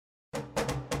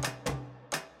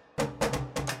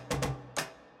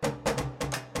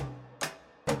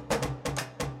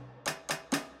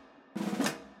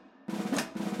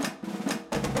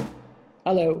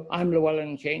Hello, I'm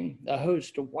Llewellyn King, the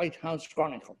host of White House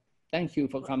Chronicle. Thank you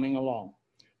for coming along.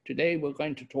 Today we're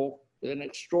going to talk with an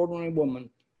extraordinary woman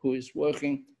who is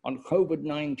working on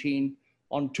COVID-19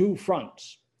 on two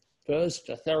fronts. First,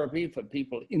 a therapy for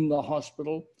people in the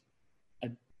hospital,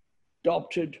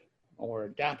 adopted or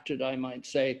adapted, I might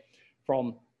say,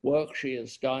 from work she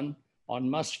has done on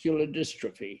muscular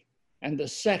dystrophy. And the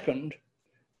second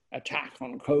attack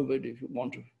on COVID, if you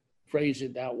want to phrase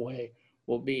it that way,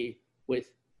 will be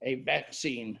with a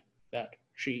vaccine that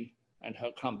she and her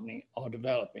company are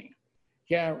developing.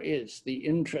 Here is the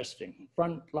interesting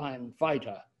frontline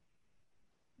fighter,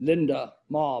 Linda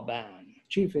Marban,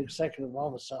 Chief Executive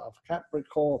Officer of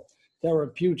Capricor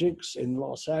Therapeutics in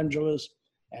Los Angeles,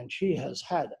 and she has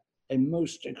had a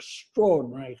most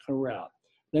extraordinary career.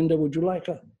 Linda, would you like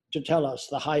to tell us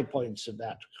the high points of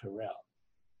that career?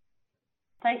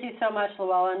 Thank you so much,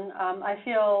 Llewellyn. I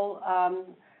feel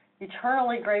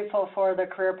eternally grateful for the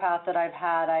career path that I've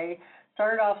had. I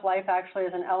started off life actually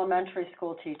as an elementary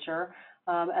school teacher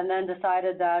and then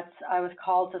decided that I was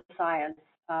called to science.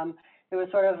 It was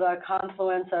sort of the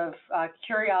confluence of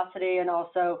curiosity and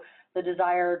also the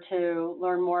desire to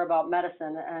learn more about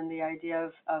medicine and the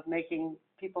idea of making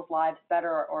people's lives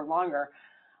better or longer.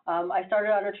 I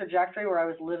started on a trajectory where I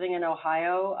was living in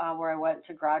Ohio, where I went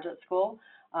to graduate school.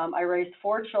 I raised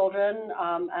 4 children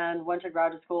and went to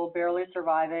graduate school, barely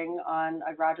surviving on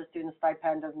a graduate student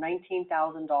stipend of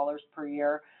 $19,000 per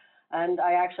year. And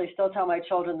I actually still tell my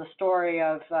children the story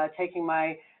of taking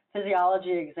my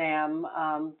physiology exam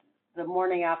the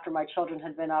morning after my children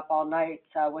had been up all night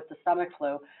with the stomach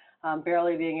flu,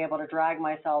 barely being able to drag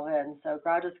myself in. So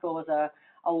graduate school was a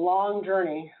long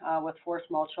journey with 4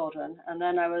 small children. And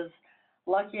then I was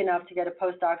lucky enough to get a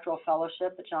postdoctoral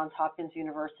fellowship at Johns Hopkins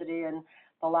University in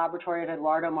the laboratory of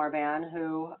Eduardo Marban,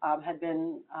 who had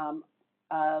been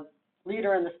a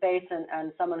leader in the space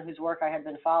and someone whose work I had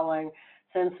been following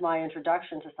since my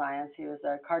introduction to science. He was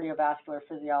a cardiovascular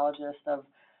physiologist of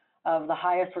the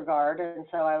highest regard, and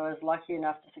so I was lucky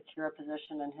enough to secure a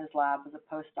position in his lab as a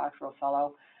postdoctoral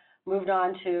fellow. Moved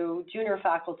on to junior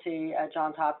faculty at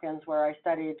Johns Hopkins, where I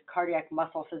studied cardiac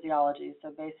muscle physiology,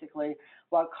 so basically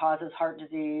what causes heart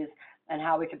disease and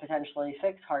how we could potentially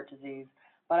fix heart disease.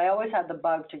 But I always had the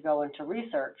bug to go into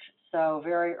research. So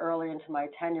very early into my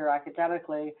tenure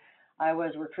academically, I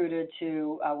was recruited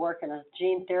to work in a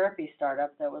gene therapy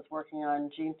startup that was working on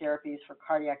gene therapies for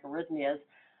cardiac arrhythmias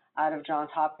out of Johns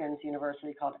Hopkins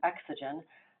University called Exogen.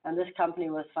 And this company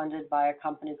was funded by a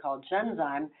company called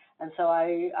Genzyme. And so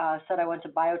I said I went to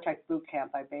biotech boot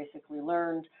camp. I basically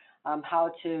learned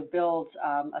how to build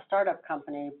a startup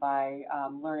company by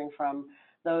learning from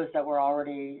those that were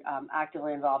already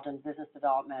actively involved in business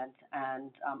development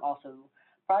and also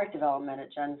product development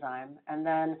at Genzyme. And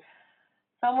then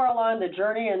somewhere along the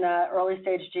journey in that early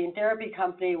stage gene therapy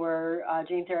company where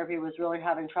gene therapy was really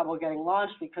having trouble getting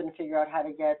launched, we couldn't figure out how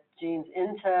to get genes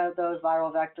into those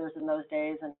viral vectors in those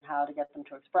days and how to get them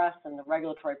to express, and the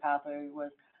regulatory pathway was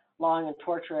long and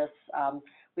tortuous.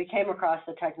 We came across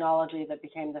the technology that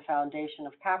became the foundation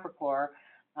of Capricor,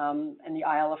 in the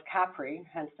Isle of Capri,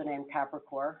 hence the name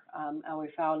Capricor, and we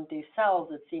found these cells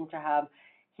that seem to have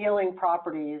healing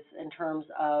properties in terms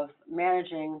of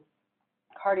managing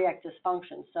cardiac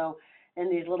dysfunction. So in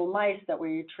these little mice that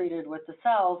we treated with the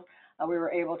cells, we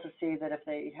were able to see that if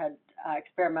they had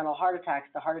experimental heart attacks,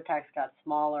 the heart attacks got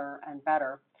smaller and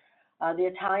better. The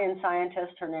Italian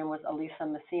scientist, her name was Elisa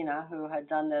Messina, who had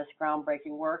done this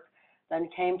groundbreaking work, then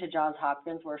came to Johns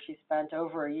Hopkins, where she spent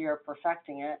over a year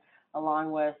perfecting it,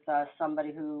 along with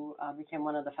somebody who became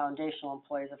one of the foundational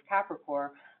employees of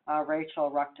Capricor, Rachel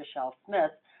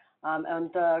Ruckteschell-Smith. And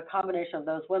the combination of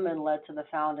those women led to the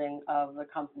founding of the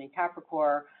company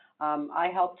Capricor. I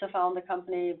helped to found the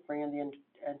company, bring in the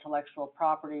intellectual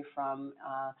property from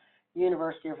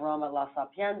University of Rome at La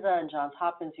Sapienza and Johns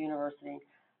Hopkins University,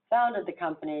 founded the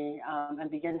company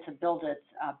and began to build it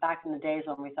back in the days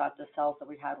when we thought the cells that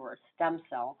we had were a stem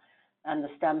cell, and the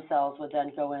stem cells would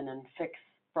then go in and fix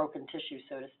broken tissue,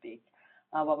 so to speak.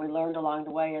 What we learned along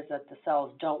the way is that the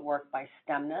cells don't work by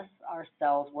stemness. Our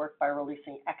cells work by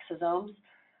releasing exosomes,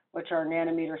 which are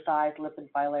nanometer-sized lipid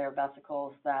bilayer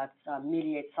vesicles that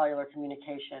mediate cellular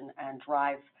communication and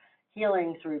drive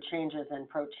healing through changes in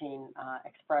protein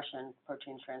expression,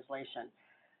 protein translation.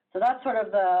 So that's sort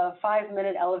of the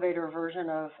 5-minute elevator version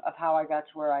of how I got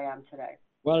to where I am today.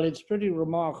 Well, it's pretty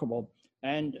remarkable.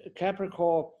 And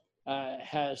Capricor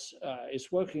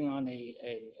is working on an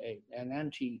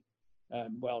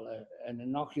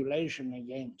inoculation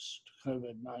against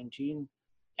COVID-19,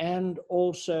 and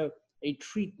also a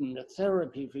treatment, a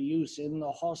therapy for use in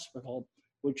the hospital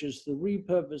which is the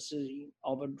repurposing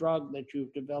of a drug that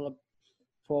you've developed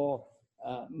for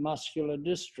muscular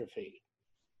dystrophy.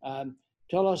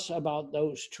 Tell us about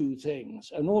those two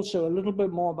things, and also a little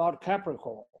bit more about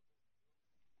Capricor.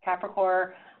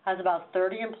 Capricor has about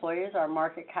 30 employees. Our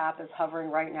market cap is hovering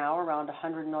right now around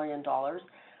 $100 million.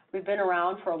 We've been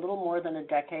around for a little more than a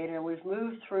decade, and we've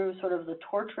moved through sort of the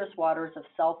torturous waters of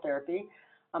cell therapy.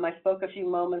 I spoke a few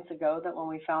moments ago that when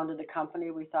we founded the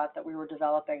company, we thought that we were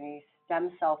developing a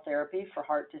stem cell therapy for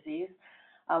heart disease.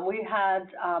 We had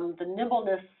the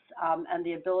nimbleness and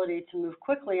the ability to move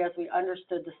quickly as we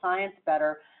understood the science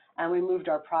better, and we moved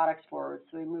our products forward.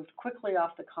 So we moved quickly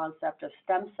off the concept of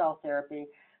stem cell therapy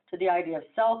to the idea of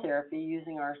cell therapy,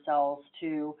 using our cells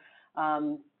to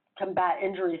combat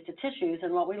injuries to tissues.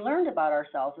 And what we learned about our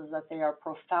cells is that they are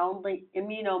profoundly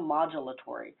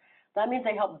immunomodulatory. That means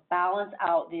they help balance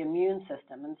out the immune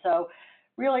system. And so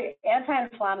really,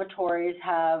 anti-inflammatories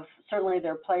have certainly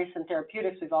their place in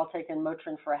therapeutics. We've all taken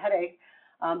Motrin for a headache.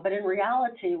 But in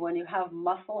reality, when you have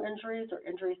muscle injuries or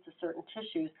injuries to certain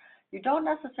tissues, you don't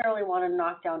necessarily want to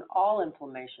knock down all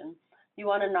inflammation. You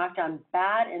want to knock down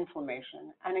bad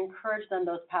inflammation and encourage then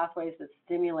those pathways that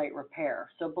stimulate repair.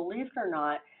 So believe it or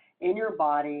not, in your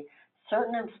body,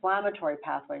 certain inflammatory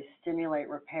pathways stimulate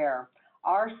repair.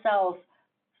 Our cells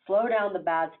slow down the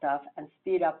bad stuff and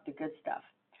speed up the good stuff.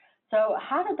 So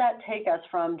how did that take us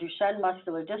from Duchenne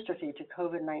muscular dystrophy to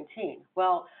COVID-19?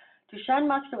 Well, Duchenne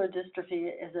muscular dystrophy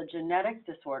is a genetic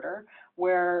disorder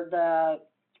where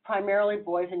primarily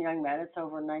boys and young men, it's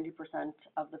over 90%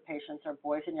 of the patients are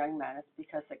boys and young men. It's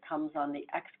because it comes on the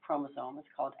X chromosome. It's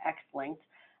called X-linked,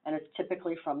 and it's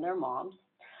typically from their moms.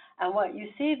 And what you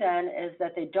see then is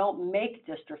that they don't make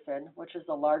dystrophin, which is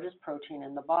the largest protein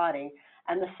in the body,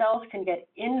 and the cells can get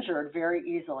injured very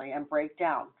easily and break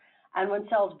down. And when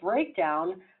cells break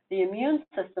down, the immune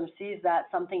system sees that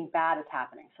something bad is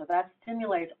happening. So that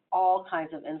stimulates all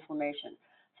kinds of inflammation.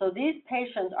 So these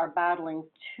patients are battling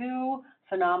two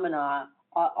phenomena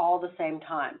all the same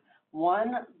time.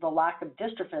 One, the lack of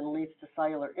dystrophin leads to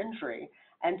cellular injury,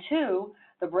 and two,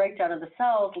 the breakdown of the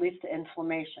cells leads to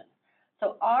inflammation.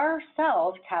 So our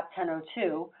cells,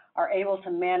 CAP-1002, are able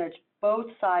to manage both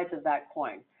sides of that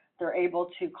coin. They're able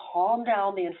to calm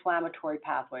down the inflammatory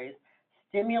pathways,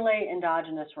 stimulate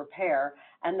endogenous repair,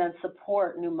 and then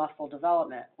support new muscle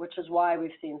development, which is why we've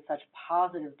seen such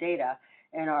positive data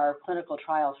in our clinical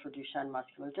trials for Duchenne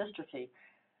muscular dystrophy.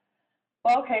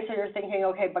 Well, okay, so you're thinking,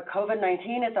 okay, but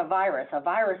COVID-19 is a virus. A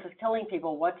virus is killing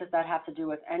people. What does that have to do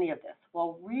with any of this?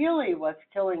 Well, really what's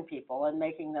killing people and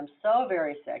making them so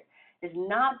very sick is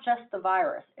not just the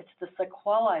virus. It's the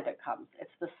sequelae that comes.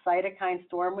 It's the cytokine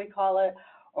storm, we call it,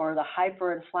 or the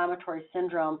hyperinflammatory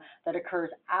syndrome that occurs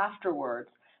afterwards.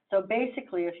 So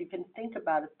basically, if you can think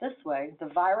about it this way, the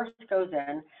virus goes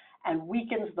in and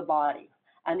weakens the body,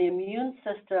 and the immune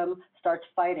system starts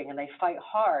fighting, and they fight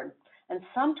hard. And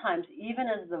sometimes, even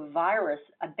as the virus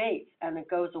abates and it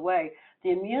goes away,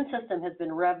 the immune system has been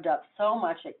revved up so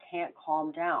much it can't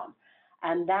calm down.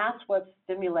 And that's what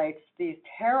stimulates these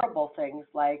terrible things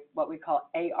like what we call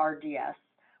ARDS,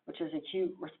 which is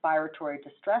acute respiratory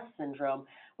distress syndrome,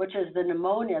 which is the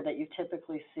pneumonia that you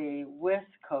typically see with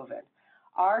COVID.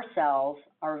 Our cells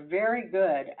are very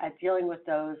good at dealing with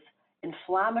those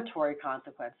inflammatory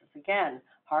consequences. Again,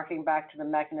 harking back to the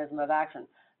mechanism of action.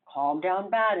 Calm down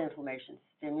bad inflammation,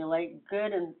 stimulate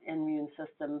good immune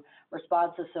system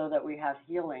responses so that we have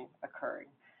healing occurring.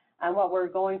 And what we're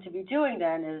going to be doing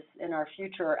then is, in our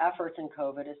future efforts in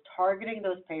COVID, is targeting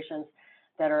those patients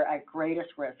that are at greatest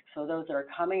risk. So those that are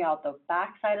coming out the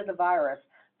backside of the virus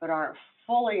but aren't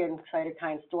fully in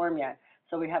cytokine storm yet.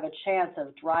 So we have a chance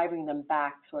of driving them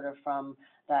back sort of from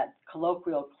that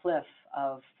colloquial cliff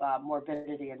of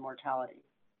morbidity and mortality.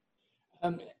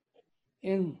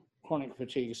 In chronic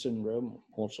fatigue syndrome,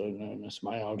 also known as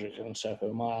myalgic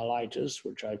encephalomyelitis,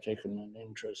 which I've taken an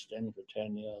interest in for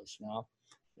 10 years now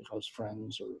because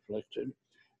friends are afflicted,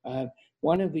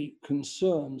 one of the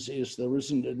concerns is there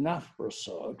isn't enough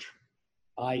research,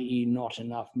 i.e. not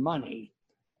enough money.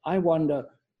 I wonder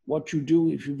what you do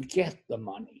if you get the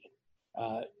money.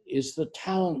 Is the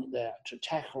talent there to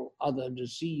tackle other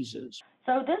diseases?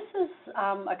 So this is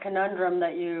a conundrum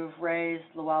that you've raised,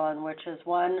 Llewellyn, which is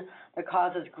one that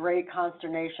causes great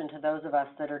consternation to those of us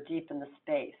that are deep in the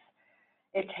space.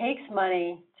 It takes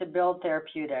money to build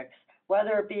therapeutics,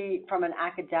 whether it be from an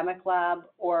academic lab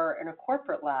or in a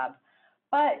corporate lab.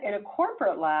 But in a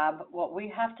corporate lab, what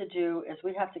we have to do is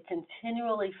we have to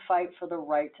continually fight for the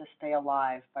right to stay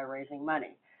alive by raising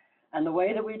money. And the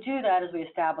way that we do that is we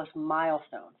establish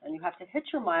milestones. And you have to hit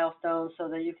your milestones so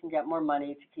that you can get more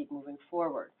money to keep moving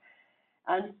forward.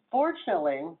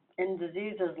 Unfortunately, in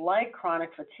diseases like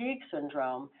chronic fatigue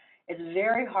syndrome, it's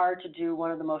very hard to do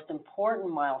one of the most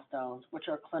important milestones, which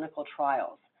are clinical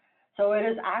trials. So it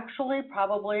is actually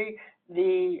probably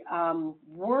the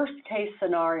worst case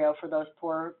scenario for those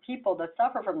poor people that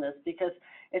suffer from this, because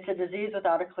it's a disease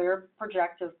without a clear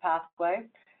projective pathway,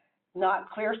 not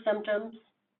clear symptoms,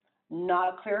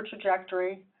 not clear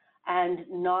trajectory, and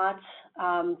not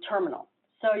terminal.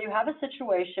 So you have a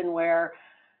situation where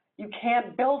you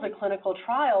can't build a clinical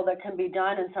trial that can be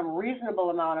done in some reasonable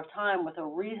amount of time with a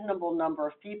reasonable number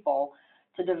of people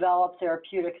to develop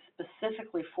therapeutics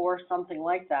specifically for something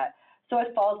like that. So it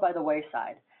falls by the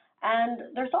wayside.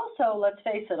 And there's also, let's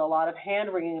face it, a lot of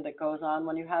hand-wringing that goes on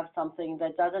when you have something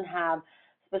that doesn't have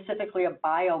specifically a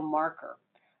biomarker.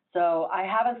 So I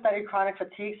haven't studied chronic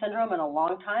fatigue syndrome in a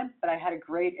long time, but I had a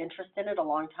great interest in it a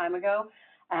long time ago.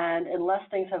 And unless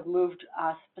things have moved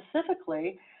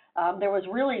specifically, there was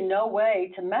really no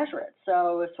way to measure it.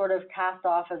 So it was sort of cast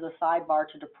off as a sidebar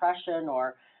to depression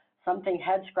or something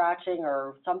head scratching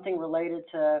or something related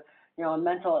to, a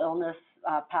mental illness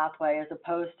pathway, as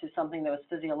opposed to something that was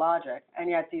physiologic.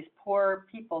 And yet these poor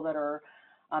people that are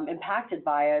impacted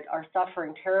by it are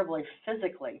suffering terribly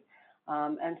physically.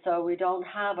 And so we don't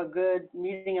have a good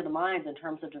meeting of the minds in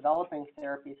terms of developing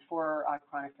therapies for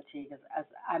chronic fatigue as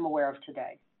I'm aware of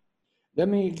today. Let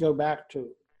me go back to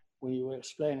when you were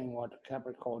explaining what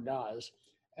Capricor does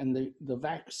and the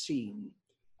vaccine.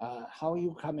 How are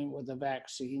you coming with the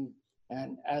vaccine?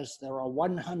 And as there are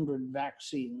 100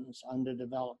 vaccines under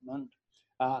development,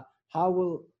 how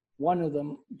will one of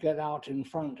them get out in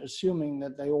front, assuming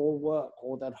that they all work,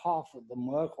 or that half of them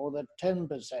work, or that 10% of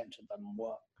them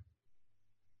work?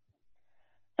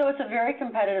 So it's a very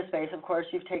competitive space. Of course,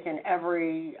 you've taken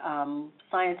every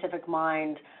scientific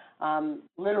mind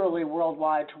literally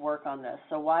worldwide to work on this.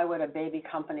 So why would a baby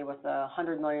company with a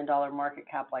 $100 million market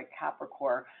cap like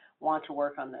Capricor want to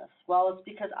work on this? Well, it's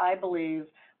because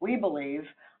we believe,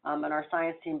 and our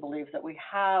science team believes, that we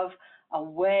have a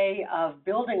way of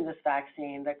building this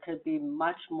vaccine that could be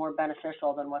much more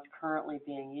beneficial than what's currently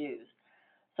being used.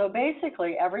 So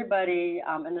basically, everybody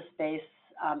in the space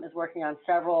is working on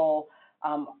several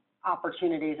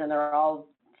opportunities, and they're all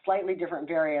slightly different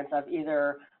variants of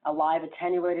either a live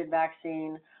attenuated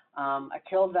vaccine, a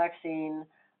killed vaccine,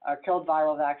 a killed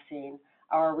viral vaccine,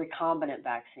 or a recombinant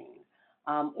vaccine,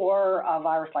 or a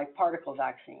virus-like particle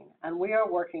vaccine. And we are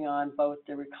working on both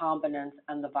the recombinant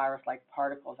and the virus-like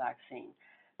particle vaccine.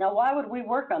 Now, why would we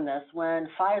work on this when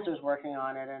Pfizer's working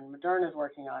on it and Moderna's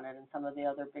working on it and some of the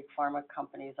other big pharma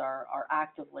companies are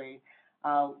actively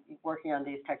working on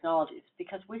these technologies?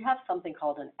 Because we have something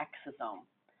called an exosome.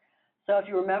 So if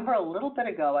you remember a little bit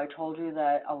ago, I told you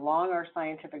that along our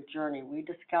scientific journey, we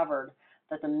discovered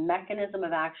that the mechanism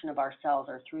of action of our cells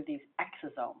are through these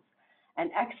exosomes. And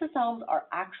exosomes are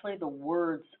actually the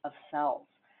words of cells.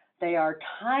 They are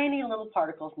tiny little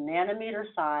particles,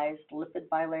 nanometer-sized lipid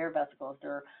bilayer vesicles.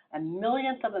 They're a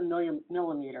millionth of a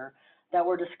millimeter that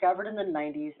were discovered in the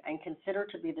 90s and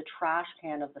considered to be the trash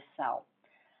can of the cell.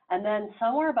 And then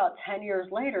somewhere about 10 years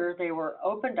later, they were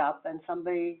opened up and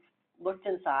somebody looked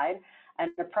inside, and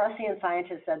the prescient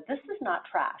scientist said, this is not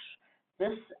trash.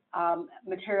 This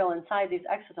material inside these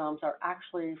exosomes are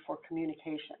actually for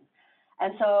communication.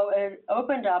 And so it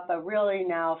opened up a really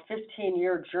now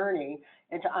 15-year journey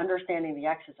into understanding the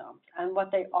exosomes. And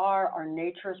what they are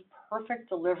nature's perfect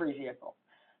delivery vehicle.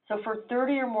 So for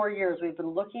 30 or more years, we've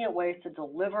been looking at ways to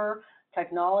deliver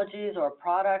technologies or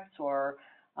products or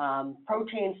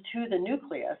proteins to the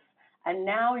nucleus. And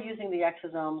now using the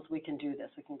exosomes, we can do this.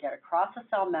 We can get across the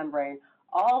cell membrane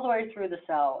all the way through the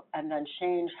cell and then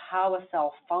change how a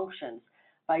cell functions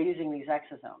by using these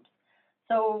exosomes.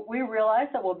 So we realize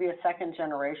that we'll be a second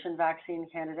generation vaccine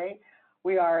candidate.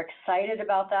 We are excited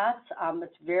about that.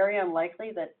 It's very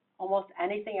unlikely that almost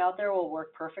anything out there will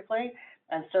work perfectly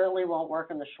and certainly won't work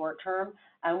in the short term.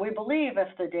 And we believe if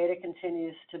the data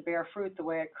continues to bear fruit the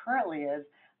way it currently is,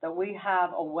 that we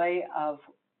have a way of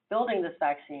building this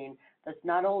vaccine that's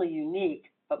not only unique,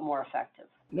 but more effective.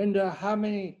 Linda, how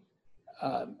many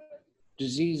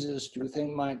diseases do you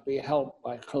think might be helped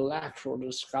by collateral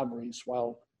discoveries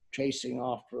while chasing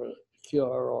after a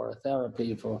cure or a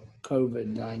therapy for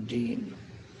COVID-19? It's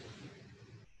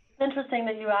interesting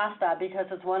that you asked that because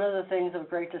it's one of the things of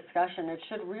great discussion. It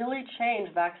should really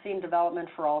change vaccine development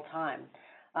for all time.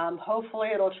 Hopefully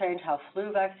it'll change how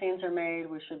flu vaccines are made.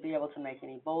 We should be able to make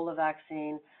an Ebola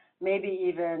vaccine, maybe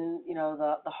even,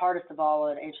 the hardest of all,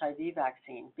 an HIV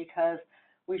vaccine, because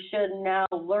we should now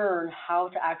learn how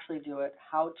to actually do it,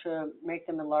 how to make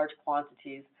them in large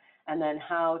quantities, and then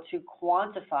how to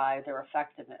quantify their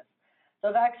effectiveness.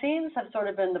 So vaccines have sort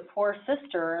of been the poor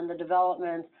sister in the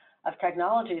development of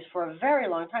technologies for a very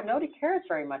long time. Nobody cares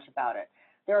very much about it.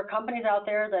 There are companies out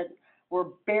there that were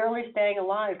barely staying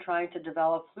alive trying to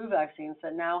develop flu vaccines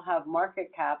that now have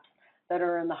market caps that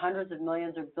are in the hundreds of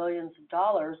millions or billions of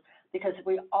dollars, because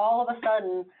we all of a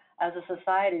sudden, as a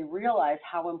society, realize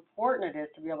how important it is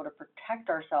to be able to protect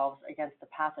ourselves against the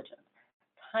pathogen.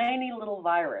 Tiny little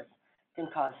virus can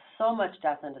cause so much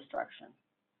death and destruction.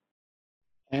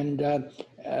 And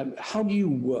how do you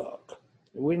work?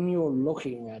 When you're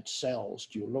looking at cells,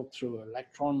 do you look through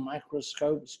electron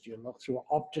microscopes? Do you look through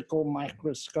optical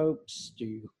microscopes?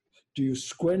 Do you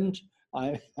squint?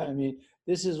 I mean,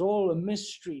 this is all a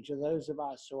mystery to those of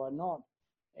us who are not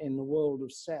in the world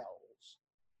of cells.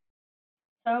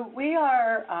 So we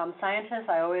are scientists,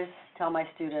 I always tell my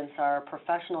students, are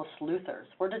professional sleuthers.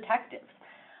 We're detectives.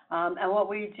 And what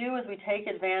we do is we take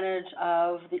advantage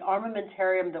of the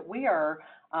armamentarium that we are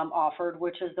offered,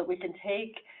 which is that we can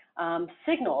take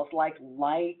signals like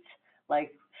light,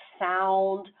 like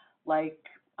sound, like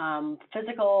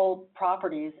physical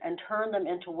properties, and turn them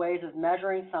into ways of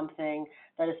measuring something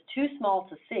that is too small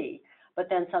to see, but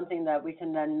then something that we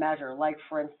can then measure, like,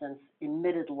 for instance,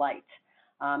 emitted light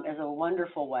is a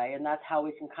wonderful way, and that's how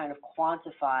we can kind of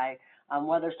quantify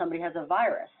whether somebody has a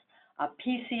virus.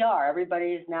 PCR,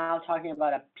 everybody's now talking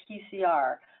about a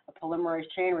PCR, a polymerase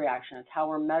chain reaction. It's how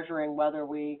we're measuring whether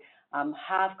we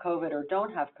have COVID or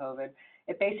don't have COVID.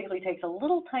 It basically takes a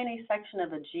little tiny section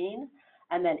of a gene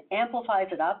and then amplifies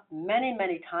it up many,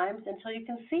 many times until you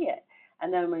can see it.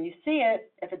 And then when you see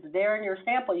it, if it's there in your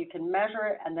sample, you can measure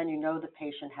it, and then you know the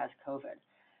patient has COVID.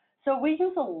 So we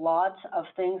use a lot of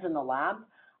things in the lab.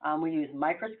 We use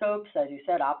microscopes, as you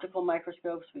said, optical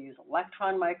microscopes. We use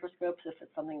electron microscopes if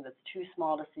it's something that's too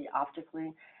small to see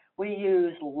optically. We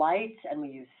use light, and we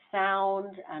use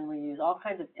sound, and we use all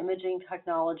kinds of imaging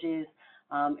technologies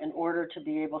in order to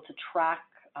be able to track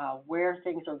where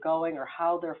things are going or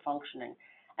how they're functioning.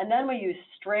 And then we use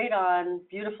straight-on,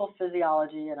 beautiful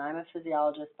physiology, and I'm a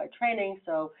physiologist by training,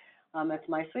 so it's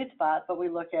my sweet spot, but we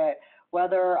look at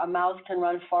whether a mouse can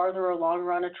run farther or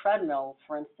longer on a treadmill,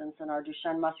 for instance, in our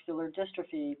Duchenne muscular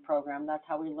dystrophy program. That's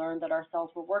how we learned that our cells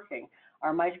were working.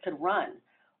 Our mice could run.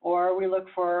 Or we look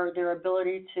for their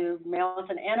ability to mount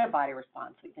an antibody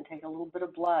response. We can take a little bit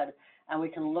of blood and we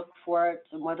can look for it,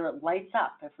 whether it lights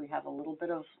up. If we have a little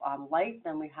bit of light,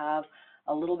 then we have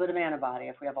a little bit of antibody.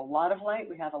 If we have a lot of light,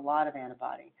 we have a lot of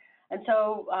antibody. And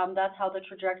so that's how the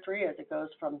trajectory is. It goes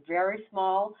from very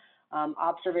small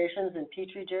observations in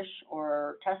Petri dish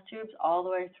or test tubes all the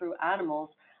way through animals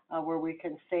where we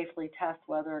can safely test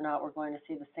whether or not we're going to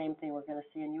see the same thing we're going to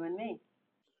see in you and me.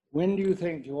 When do you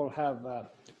think you'll have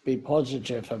be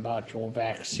positive about your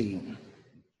vaccine?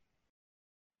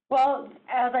 Well,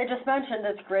 as I just mentioned,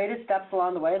 it's graded steps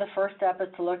along the way. The first step is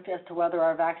to look as to whether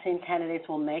our vaccine candidates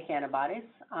will make antibodies.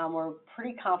 We're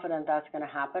pretty confident that's going to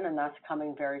happen, and that's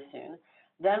coming very soon.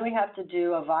 Then we have to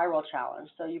do a viral challenge.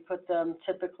 So you put them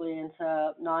typically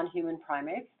into non-human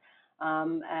primates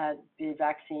at the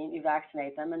vaccine, you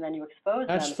vaccinate them, and then you expose them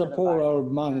to the That's the poor virus.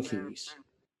 old monkeys.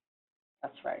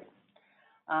 That's right.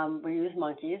 We use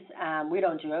monkeys. We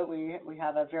don't do it. We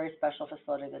have a very special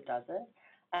facility that does it.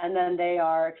 And then they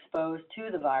are exposed to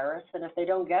the virus. And if they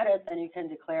don't get it, then you can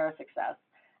declare a success.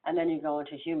 And then you go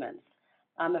into humans.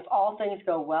 If all things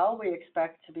go well, we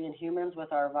expect to be in humans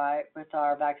with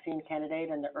our vaccine candidate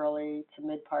in the early to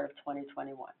mid part of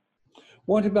 2021.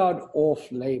 What about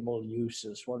off-label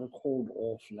uses? What are called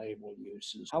off-label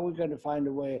uses? How are we going to find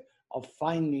a way of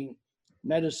finding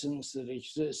medicines that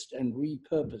exist and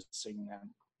repurposing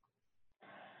them?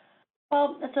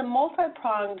 Well, it's a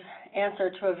multi-pronged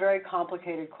answer to a very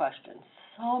complicated question.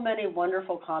 So many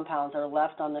wonderful compounds are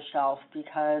left on the shelf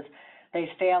because they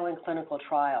fail in clinical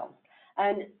trial.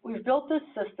 And we've built this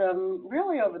system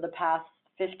really over the past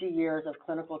 50 years of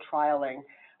clinical trialing,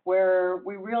 where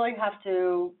we really have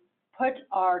to put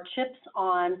our chips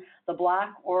on the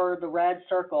black or the red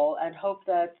circle and hope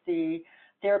that the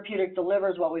therapeutic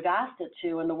delivers what we've asked it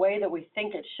to in the way that we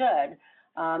think it should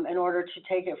in order to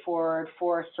take it forward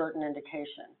for a certain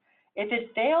indication. If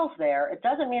it fails there, it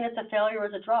doesn't mean it's a failure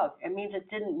as a drug. It means it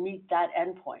didn't meet that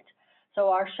endpoint. So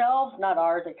our shelves, not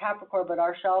ours at Capricor, but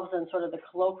our shelves in sort of the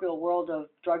colloquial world of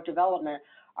drug development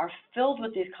are filled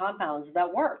with these compounds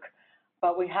that work,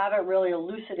 but we haven't really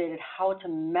elucidated how to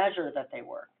measure that they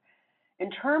work. In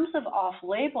terms of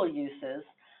off-label uses,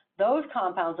 those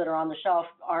compounds that are on the shelf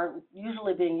aren't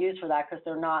usually being used for that because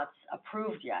they're not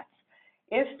approved yet.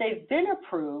 If they've been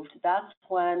approved, that's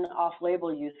when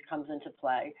off-label use comes into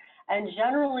play. And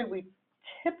generally, we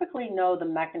typically know the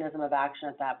mechanism of action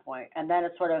at that point, and then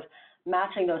it's sort of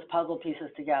matching those puzzle pieces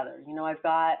together. You know, I've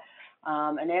got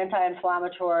an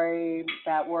anti-inflammatory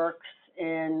that works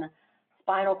in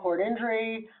spinal cord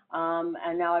injury,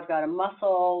 and now I've got a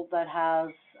muscle that has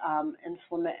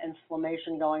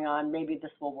inflammation going on. Maybe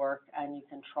this will work, and you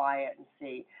can try it and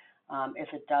see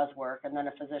if it does work, and then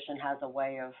a physician has a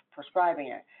way of prescribing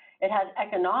it. It has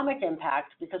economic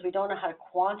impact because we don't know how to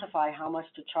quantify how much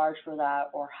to charge for that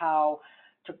or how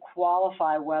to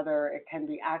qualify whether it can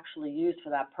be actually used for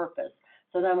that purpose.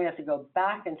 So then we have to go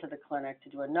back into the clinic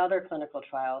to do another clinical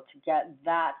trial to get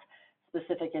that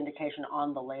specific indication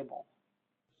on the label.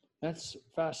 That's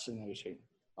fascinating.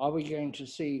 Are we going to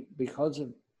see, because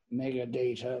of mega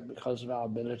data, because of our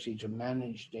ability to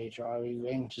manage data, are we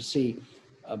going to see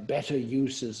better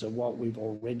uses of what we've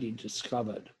already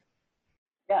discovered?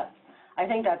 Yes, I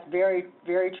think that's very,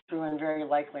 very true and very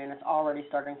likely, and it's already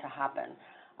starting to happen,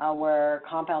 where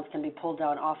compounds can be pulled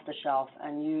down off the shelf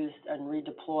and used and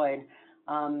redeployed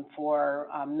for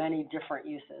many different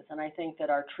uses. And I think that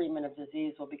our treatment of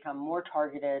disease will become more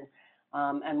targeted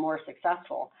and more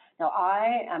successful. Now,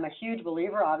 I am a huge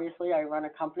believer, obviously. I run a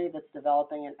company that's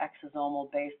developing an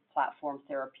exosomal-based platform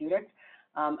therapeutic.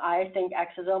 I think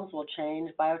exosomes will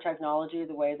change biotechnology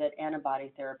the way that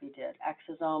antibody therapy did.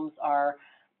 Exosomes are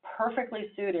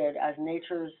perfectly suited as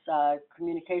nature's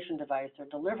communication device or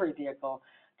delivery vehicle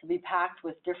to be packed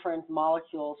with different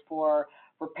molecules for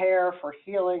repair, for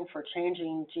healing, for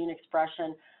changing gene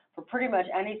expression, for pretty much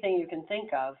anything you can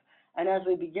think of. And as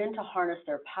we begin to harness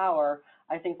their power,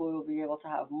 I think we will be able to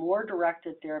have more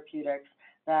directed therapeutics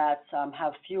that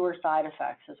have fewer side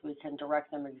effects, as we can direct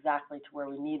them exactly to where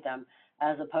we need them,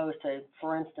 as opposed to,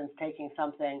 for instance, taking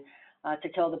something to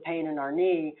kill the pain in our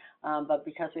knee, but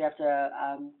because we have to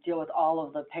deal with all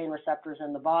of the pain receptors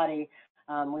in the body,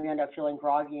 we end up feeling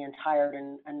groggy and tired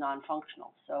and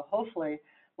non-functional. So hopefully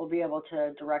we'll be able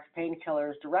to direct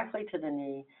painkillers directly to the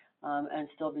knee and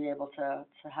still be able to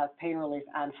have pain relief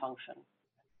and function.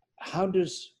 How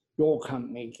does your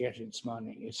company get its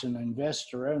money? It's an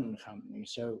investor-owned company,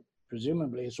 so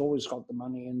presumably it's always got the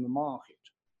money in the market.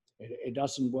 It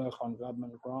doesn't work on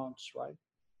government grants, right?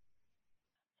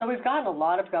 So we've gotten a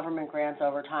lot of government grants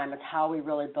over time. It's how we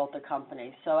really built the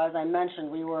company. So as I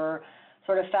mentioned, we were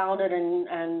sort of founded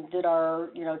and did our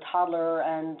toddler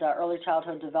and early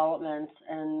childhood development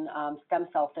in stem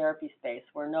cell therapy space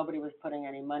where nobody was putting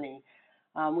any money.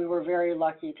 We were very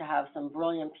lucky to have some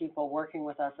brilliant people working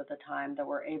with us at the time that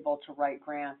were able to write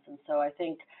grants. And so I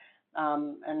think,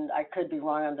 and I could be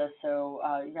wrong on this, so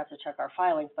you have to check our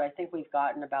filings, but I think we've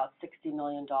gotten about $60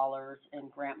 million in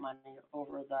grant money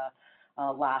over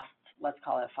the last, let's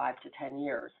call it 5 to 10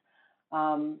 years.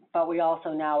 But we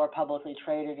also now are publicly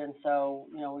traded, and so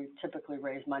we typically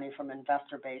raise money from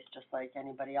investor base, just like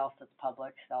anybody else that's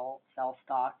public, sell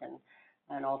stock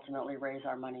and ultimately raise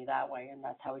our money that way, and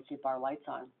that's how we keep our lights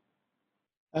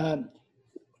on.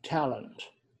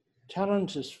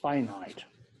 Talent is finite.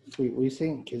 We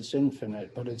think it's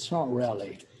infinite, but it's not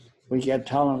really. We get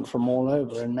talent from all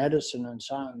over. In medicine and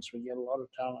science, we get a lot of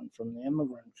talent from the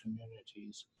immigrant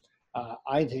communities.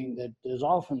 I think that there's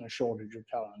often a shortage of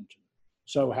talent.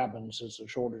 So happens there's a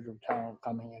shortage of talent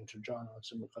coming into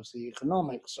journalism because the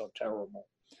economics are terrible.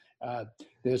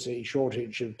 There's a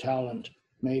shortage of talent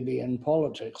maybe in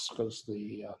politics because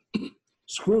the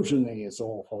scrutiny is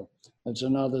awful. That's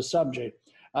another subject.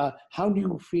 How do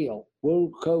you feel? Will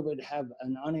COVID have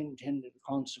an unintended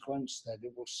consequence that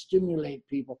it will stimulate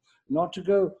people not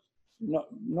to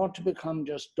become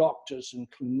just doctors and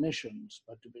clinicians,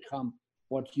 but to become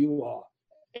what you are,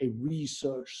 a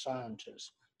research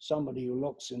scientist, somebody who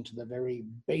looks into the very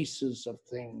basis of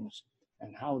things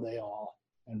and how they are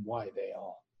and why they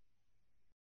are?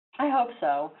 I hope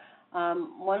so.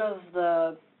 One of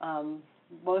the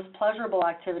most pleasurable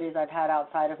activities I've had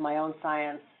outside of my own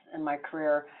science in my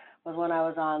career was when I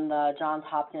was on the Johns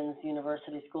Hopkins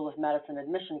University School of Medicine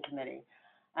admission committee.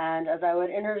 And as I would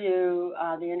interview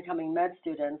the incoming med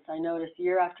students, I noticed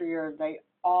year after year, they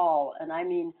all, and I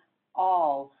mean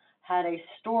all, had a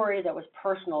story that was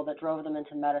personal that drove them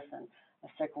into medicine. A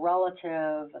sick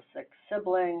relative, a sick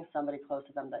sibling, somebody close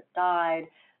to them that died,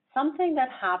 something that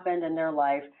happened in their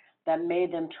life that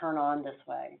made them turn on this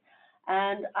way.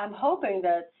 And I'm hoping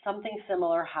that something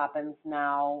similar happens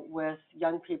now with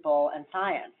young people and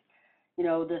science.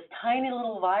 This tiny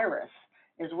little virus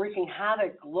is wreaking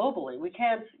havoc globally. We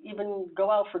can't even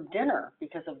go out for dinner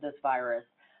because of this virus.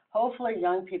 Hopefully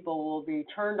young people will be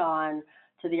turned on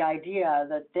to the idea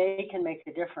that they can make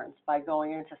a difference by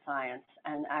going into science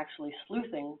and actually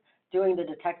sleuthing, doing the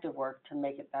detective work to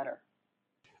make it better.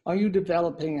 Are you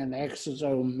developing an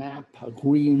exosome map, a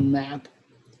green map?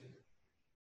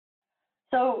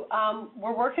 So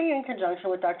we're working in conjunction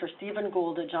with Dr. Stephen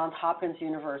Gould at Johns Hopkins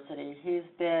University. He's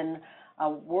been a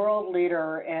world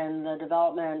leader in the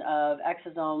development of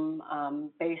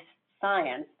exosome-based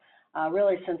science,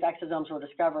 really since exosomes were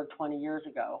discovered 20 years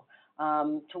ago.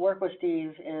 To work with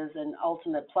Steve is an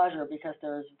ultimate pleasure because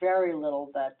there's very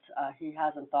little that he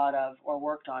hasn't thought of or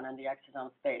worked on in the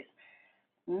exosome space.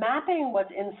 Mapping what's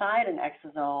inside an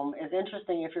exosome is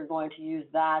interesting if you're going to use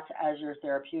that as your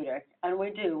therapeutic, and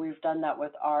we do. We've done that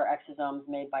with our exosomes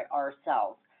made by our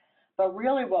cells. But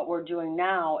really what we're doing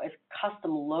now is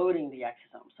custom loading the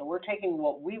exosome. So we're taking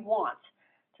what we want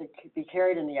to be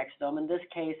carried in the exosome. In this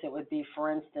case, it would be,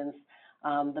 for instance,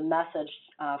 the message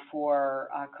for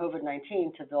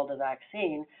COVID-19 to build a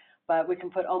vaccine, but we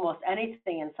can put almost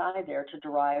anything inside there to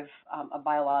derive a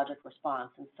biologic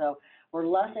response. And so we're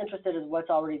less interested in what's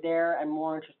already there and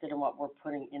more interested in what we're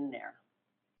putting in there.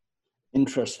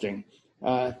 Interesting.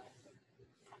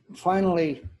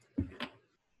 Finally,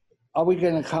 are we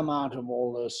going to come out of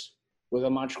all this with a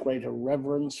much greater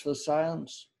reverence for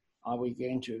science? Are we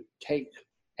going to take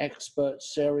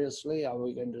experts seriously? Are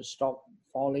we going to stop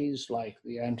follies like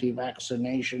the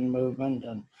anti-vaccination movement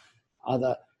and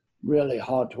other really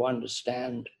hard to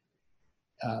understand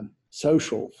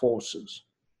social forces?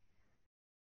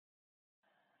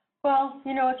 Well,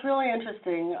 you know, it's really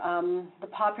interesting. The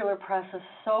popular press is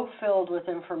so filled with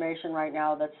information right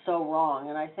now that's so wrong.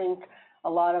 And I think a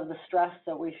lot of the stress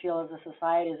that we feel as a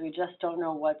society is we just don't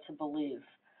know what to believe.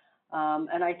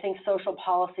 And I think social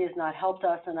policy has not helped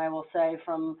us. And I will say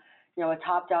from, you know, a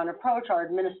top-down approach, our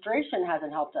administration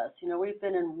hasn't helped us. You know, we've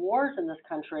been in wars in this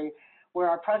country where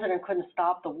our president couldn't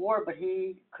stop the war, but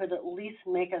he could at least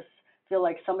make us feel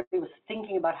like somebody was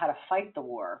thinking about how to fight the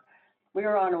war. We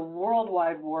are on a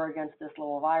worldwide war against this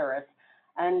little virus,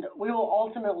 and we will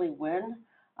ultimately win.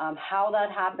 How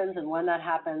that happens and when that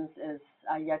happens is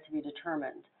yet to be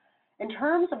determined. In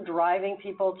terms of driving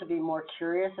people to be more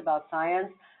curious about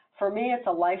science, for me, it's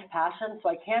a life passion, so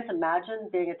I can't imagine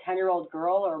being a 10-year-old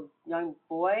girl or young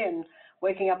boy and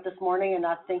waking up this morning and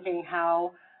not thinking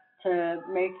how to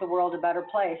make the world a better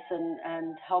place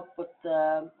and help with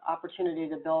the opportunity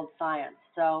to build science.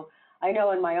 So I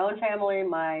know in my own family,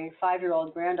 my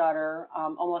 5-year-old granddaughter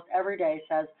almost every day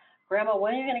says, "Grandma,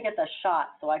 when are you going to get the shot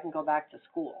so I can go back to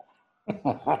school?"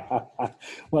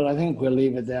 Well, I think we'll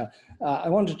leave it there. I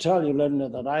want to tell you, Linda,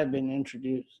 that I've been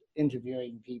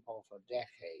interviewing people for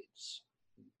decades,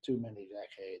 too many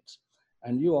decades,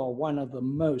 and you are one of the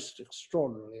most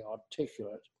extraordinarily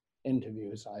articulate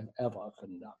interviews I've ever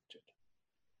conducted.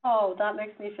 Oh, that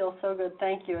makes me feel so good.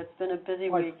 Thank you. It's been a busy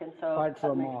week, and so quite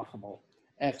remarkable.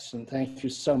 Excellent. Thank you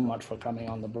so much for coming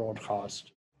on the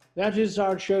broadcast. That is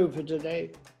our show for today.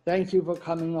 Thank you for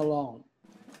coming along.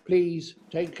 Please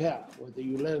take care, whether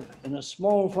you live in a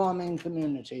small farming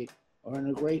community or in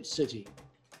a great city.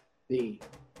 The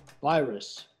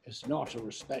virus is not a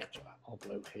respecter of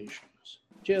locations.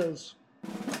 Cheers.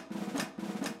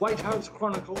 White House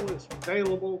Chronicle is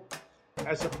available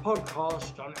as a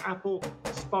podcast on Apple,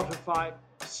 Spotify,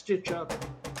 Stitcher,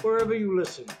 wherever you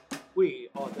listen. We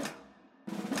are there.